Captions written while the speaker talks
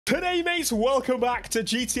Today, mates, welcome back to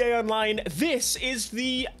GTA Online. This is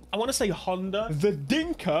the, I want to say Honda, the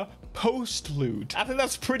Dinka Postlude. I think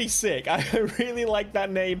that's pretty sick. I really like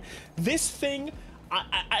that name. This thing,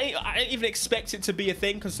 I didn't even expect it to be a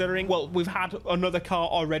thing, considering, well, we've had another car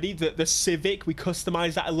already, the Civic. We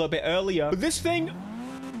customized that a little bit earlier. But this thing,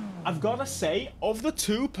 I've got to say, of the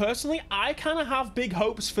two, personally, I kind of have big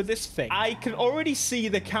hopes for this thing. I can already see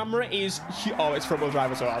the camera is... Oh, it's front-wheel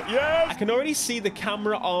drive as well. Yes! I can already see the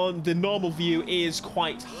camera on the normal view is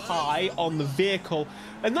quite high on the vehicle.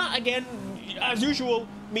 And that, again, as usual,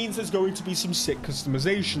 means there's going to be some sick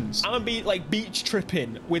customizations. I'm going to be, like, beach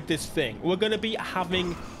tripping with this thing. We're going to be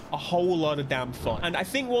having a whole lot of damn fun. And I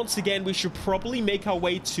think, once again, we should probably make our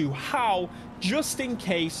way to how, just in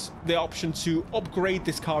case the option to upgrade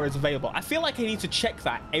this car is available. I feel like I need to check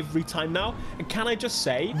that every time now. And can I just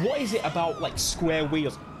say, what is it about, like, square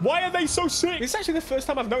wheels? Why are they so sick? This is actually the first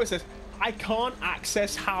time I've noticed this. I can't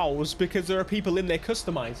access hows because there are people in there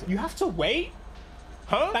customizing. You have to wait?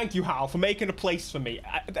 Huh? Thank you, Hal, for making a place for me.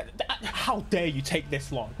 How dare you take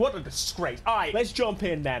this long? What a disgrace. All right, let's jump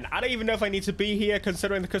in then. I don't even know if I need to be here,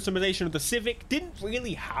 considering the customization of the Civic didn't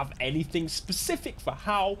really have anything specific for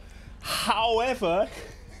how. However,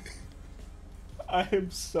 I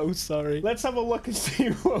am so sorry. Let's have a look and see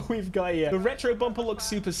what we've got here. The retro bumper looks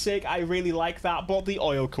super sick. I really like that, but the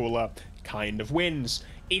oil cooler kind of wins.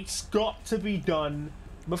 It's got to be done,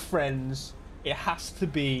 my friends. It has to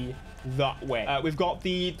be that way. We've got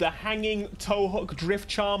the hanging tow hook drift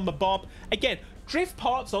charm, my bob. Again, drift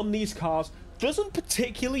parts on these cars doesn't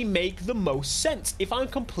particularly make the most sense, if I'm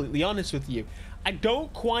completely honest with you. I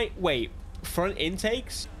don't quite... Wait, front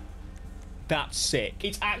intakes? That's sick.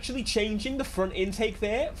 It's actually changing the front intake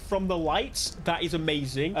there from the lights. That is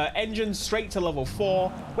amazing. Engine straight to level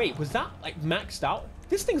 4. Wait, was that like maxed out?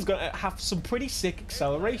 This thing's gonna have some pretty sick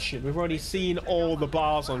acceleration. We've already seen all the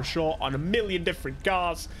bars on short on a million different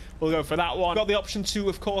cars. We'll go for that one. Got the option to,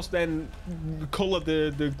 of course, then color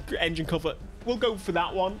the engine cover. We'll go for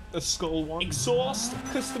that one, the skull one. Exhaust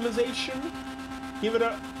customization. Give it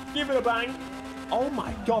a bang. Oh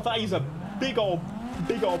my god, that is a big old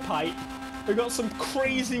pipe. We've got some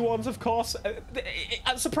crazy ones, of course.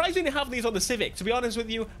 I'm surprised we didn't have these on the Civic. To be honest with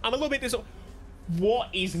you, I'm a little bit disappointed. What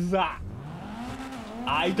is that?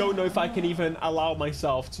 I don't know if I can even allow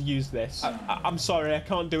myself to use this. I'm sorry, I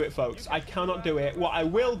can't do it, folks. I cannot do it. What I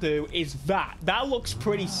will do is that. That looks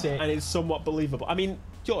pretty sick and is somewhat believable. I mean,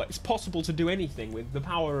 sure, it's possible to do anything with the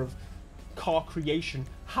power of car creation.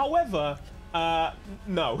 However...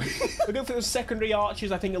 no. We'll go for the secondary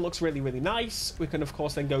arches. I think it looks really, really nice. We can, of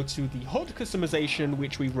course, then go to the hood customization,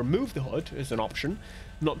 which we remove the hood as an option.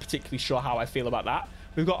 Not particularly sure how I feel about that.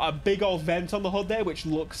 We've got a big old vent on the hood there, which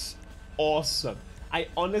looks awesome. I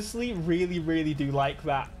honestly really, really do like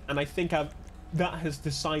that. And I think that has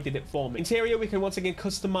decided it for me. Interior, we can once again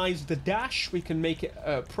customize the dash. We can make it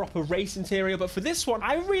a proper race interior. But for this one,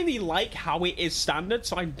 I really like how it is standard,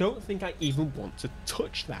 so I don't think I even want to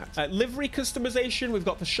touch that. Livery customization, we've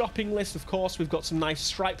got the shopping list, of course. We've got some nice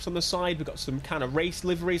stripes on the side. We've got some kind of race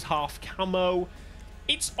liveries, half camo.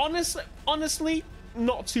 It's honestly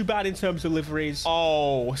not too bad in terms of liveries.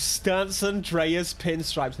 Oh, Stance Andreas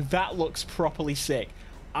pinstripes. That looks properly sick.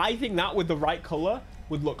 I think that with the right color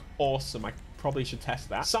would look awesome. I probably should test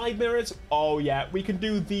that. Side mirrors. Oh yeah, we can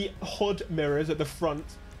do the hood mirrors at the front.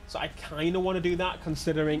 So I kind of want to do that,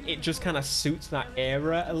 considering it just kind of suits that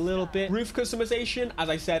era a little bit. Roof customization. As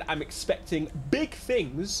I said, I'm expecting big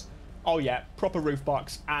things. Oh yeah, proper roof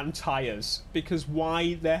box and tires, because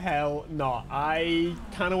why the hell not? I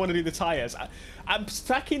kind of want to do the tires. I'm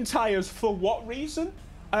stacking tires for what reason?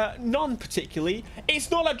 None particularly. It's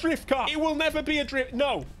not a drift car. It will never be a drift.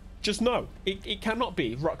 No. Just no, it cannot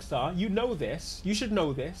be. Rockstar, you know this. You should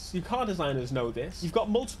know this. Your car designers know this. You've got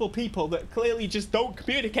multiple people that clearly just don't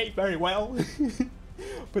communicate very well.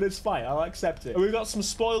 But it's fine, I'll accept it. And we've got some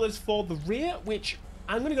spoilers for the rear, which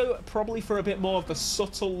I'm going to go probably for a bit more of the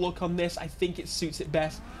subtle look on this. I think it suits it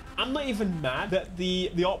best. I'm not even mad that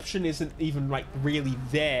the option isn't even like really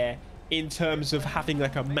there in terms of having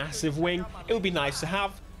like a massive wing. It would be nice to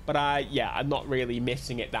have. But yeah, I'm not really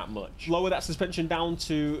missing it that much. Lower that suspension down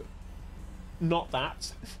to not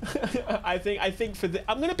that. I think for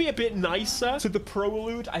the... I'm going to be a bit nicer to the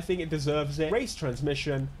Prelude. I think it deserves it. Race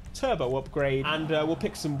transmission, turbo upgrade, and we'll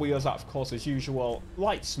pick some wheels out, of course, as usual.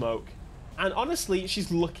 Light smoke. And honestly, she's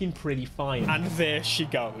looking pretty fine. And there she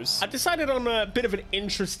goes. I decided on a bit of an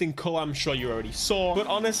interesting color. I'm sure you already saw. But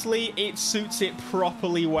honestly, it suits it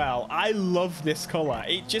properly well. I love this color.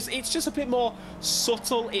 It's just a bit more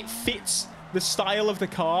subtle. It fits the style of the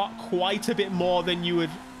car quite a bit more than you would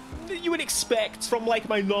that you would expect from like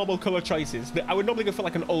my normal color choices. I would normally go for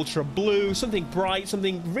like an ultra blue, something bright,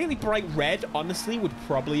 something really bright red, honestly, would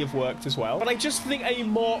probably have worked as well. But I just think a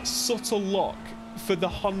more subtle look for the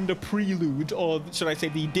Honda Prelude, or should I say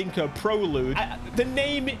the Dinka Prelude. The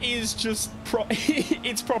name is just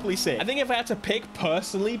it's properly sick. I think if I had to pick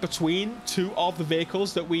personally between two of the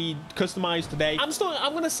vehicles that we customized today, I'm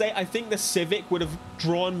gonna say I think the Civic would have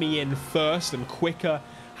drawn me in first and quicker.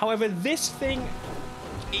 However, this thing,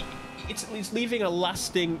 it's leaving a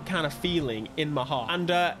lasting kind of feeling in my heart,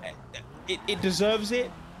 and it deserves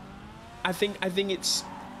it. I think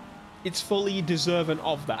it's fully deserving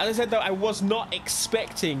of that. As I said, though, I was not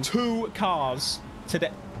expecting two cars today.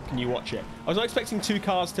 Can you watch it? I was not expecting two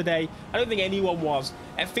cars today. I don't think anyone was.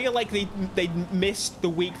 I feel like they missed the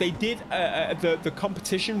week. They did the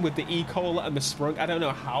competition with the E-Cola and the Sprunk. I don't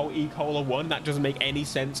know how E-Cola won. That doesn't make any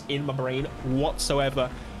sense in my brain whatsoever.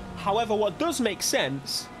 However, what does make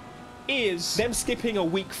sense is them skipping a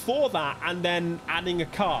week for that and then adding a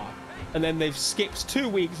car. And then they've skipped 2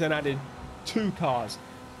 weeks and added two cars.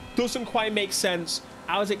 Doesn't quite make sense.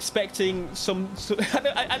 I was expecting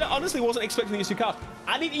I honestly wasn't expecting these two cars.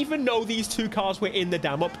 I didn't even know these two cars were in the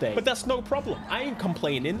damn update. But that's no problem. I ain't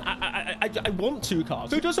complaining. I want two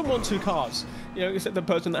cars. Who doesn't want two cars? You know, except the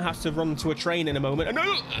person that has to run to a train in a moment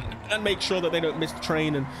and make sure that they don't miss the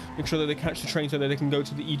train and make sure that they catch the train so that they can go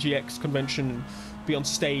to the EGX convention and be on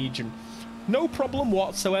stage. And no problem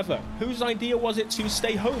whatsoever. Whose idea was it to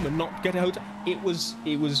stay home and not get a hotel? It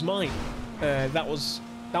was mine.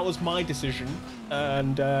 That was my decision,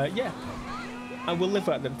 and yeah, I will live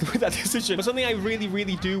with that decision. But something I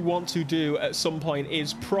really do want to do at some point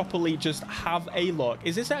is properly just have a look.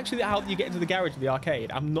 Is this actually how you get into the garage of the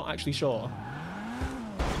arcade? I'm not actually sure.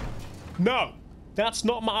 No, that's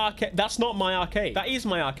not my arcade. That's not my arcade. That is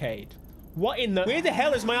my arcade. What in the... Where the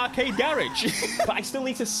hell is my arcade garage? But I still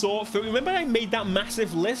need to sort through... Remember I made that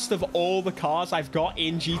massive list of all the cars I've got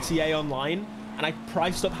in GTA Online? And I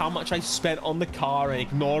priced up how much I spent on the car and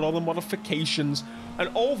ignored all the modifications and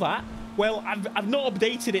all that. Well, I've not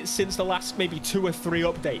updated it since the last maybe 2 or 3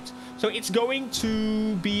 updates. So it's going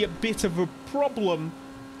to be a bit of a problem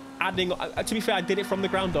adding... to be fair, I did it from the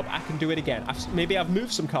ground up. I can do it again. Maybe I've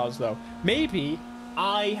moved some cars, though. Maybe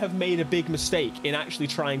I have made a big mistake in actually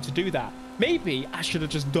trying to do that. Maybe I should have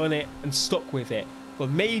just done it and stuck with it. But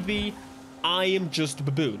maybe I am just a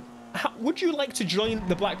baboon. Would you like to join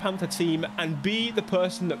the Black Panther team and be the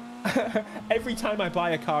person that every time I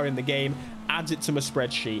buy a car in the game adds it to my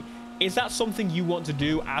spreadsheet? Is that something you want to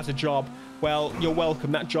do as a job? Well, you're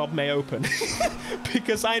welcome. That job may open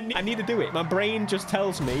because I need to do it. My brain just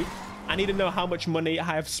tells me I need to know how much money I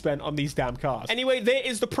have spent on these damn cars. Anyway, there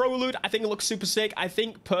is the Prelude. I think it looks super sick. I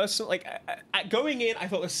think personally, like going in, I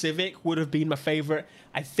thought the Civic would have been my favorite.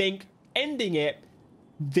 I think ending it,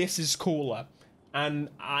 this is cooler. And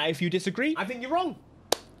if you disagree, I think you're wrong.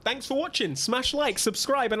 Thanks for watching. Smash like,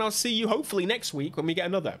 subscribe, and I'll see you hopefully next week when we get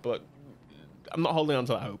another. But I'm not holding on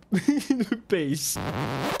to that hope. Peace.